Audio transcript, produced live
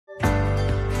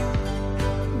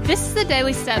This is the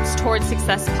Daily Steps Towards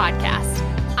Success podcast.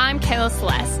 I'm Kayla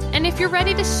Celeste, and if you're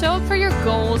ready to show up for your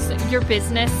goals, your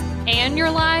business, and your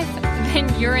life, then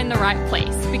you're in the right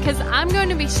place because I'm going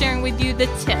to be sharing with you the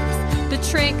tips, the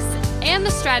tricks, and the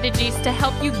strategies to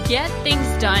help you get things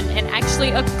done and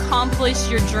actually accomplish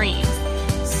your dreams.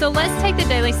 So let's take the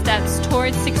daily steps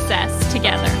towards success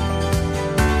together.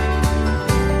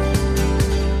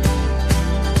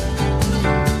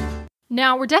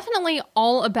 Now, we're definitely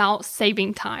all about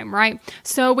saving time, right?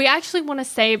 So we actually want to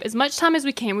save as much time as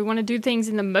we can. We want to do things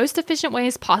in the most efficient way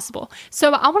as possible.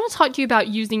 So I want to talk to you about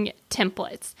using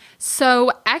templates.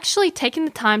 So actually taking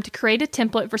the time to create a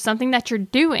template for something that you're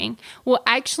doing will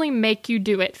actually make you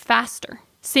do it faster.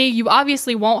 See, you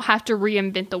obviously won't have to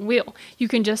reinvent the wheel. You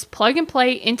can just plug and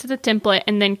play into the template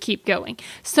and then keep going.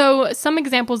 So some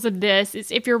examples of this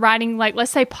is if you're writing, like, let's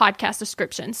say podcast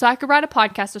description. So I could write a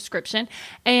podcast description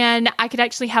and I could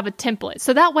actually have a template.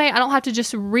 So that way I don't have to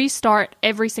just restart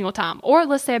every single time. Or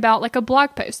let's say about like a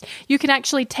blog post. You can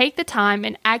actually take the time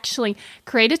and actually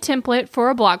create a template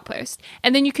for a blog post.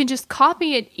 And then you can just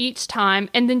copy it each time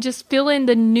and then just fill in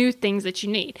the new things that you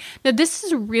need. Now, this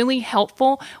is really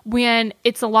helpful when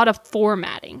it's a lot of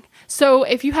formatting. So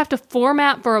if you have to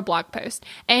format for a blog post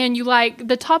and you like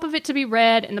the top of it to be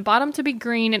red and the bottom to be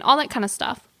green and all that kind of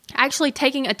stuff, actually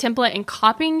taking a template and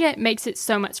copying it makes it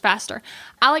so much faster.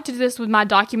 I like to do this with my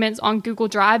documents on Google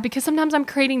Drive because sometimes I'm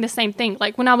creating the same thing.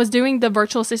 Like when I was doing the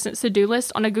virtual assistant to-do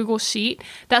list on a Google Sheet,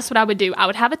 that's what I would do. I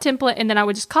would have a template and then I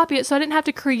would just copy it so I didn't have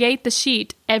to create the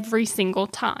sheet every single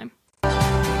time.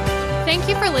 Thank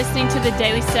you for listening to the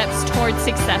Daily Steps Towards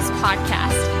Success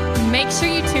podcast. Make sure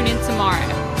you tune in tomorrow.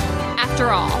 After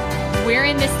all, we're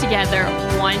in this together,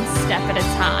 one step at a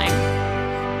time.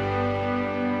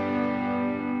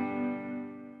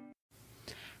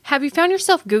 Have you found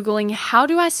yourself Googling, how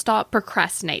do I stop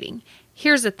procrastinating?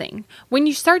 Here's the thing. When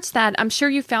you search that, I'm sure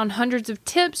you found hundreds of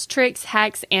tips, tricks,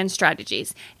 hacks, and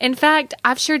strategies. In fact,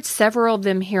 I've shared several of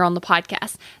them here on the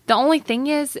podcast. The only thing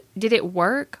is, did it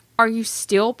work? Are you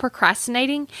still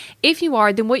procrastinating? If you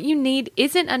are, then what you need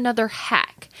isn't another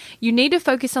hack. You need to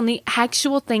focus on the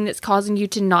actual thing that's causing you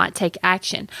to not take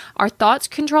action. Our thoughts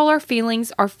control our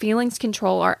feelings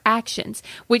control our actions,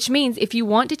 which means if you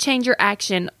want to change your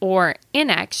action or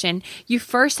inaction, you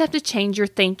first have to change your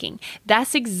thinking.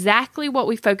 That's exactly what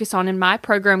we focus on in my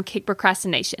program, Kick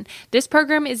Procrastination. This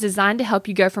program is designed to help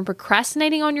you go from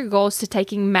procrastinating on your goals to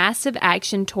taking massive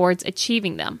action towards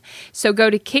achieving them. So go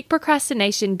to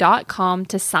kickprocrastination.com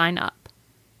to sign up.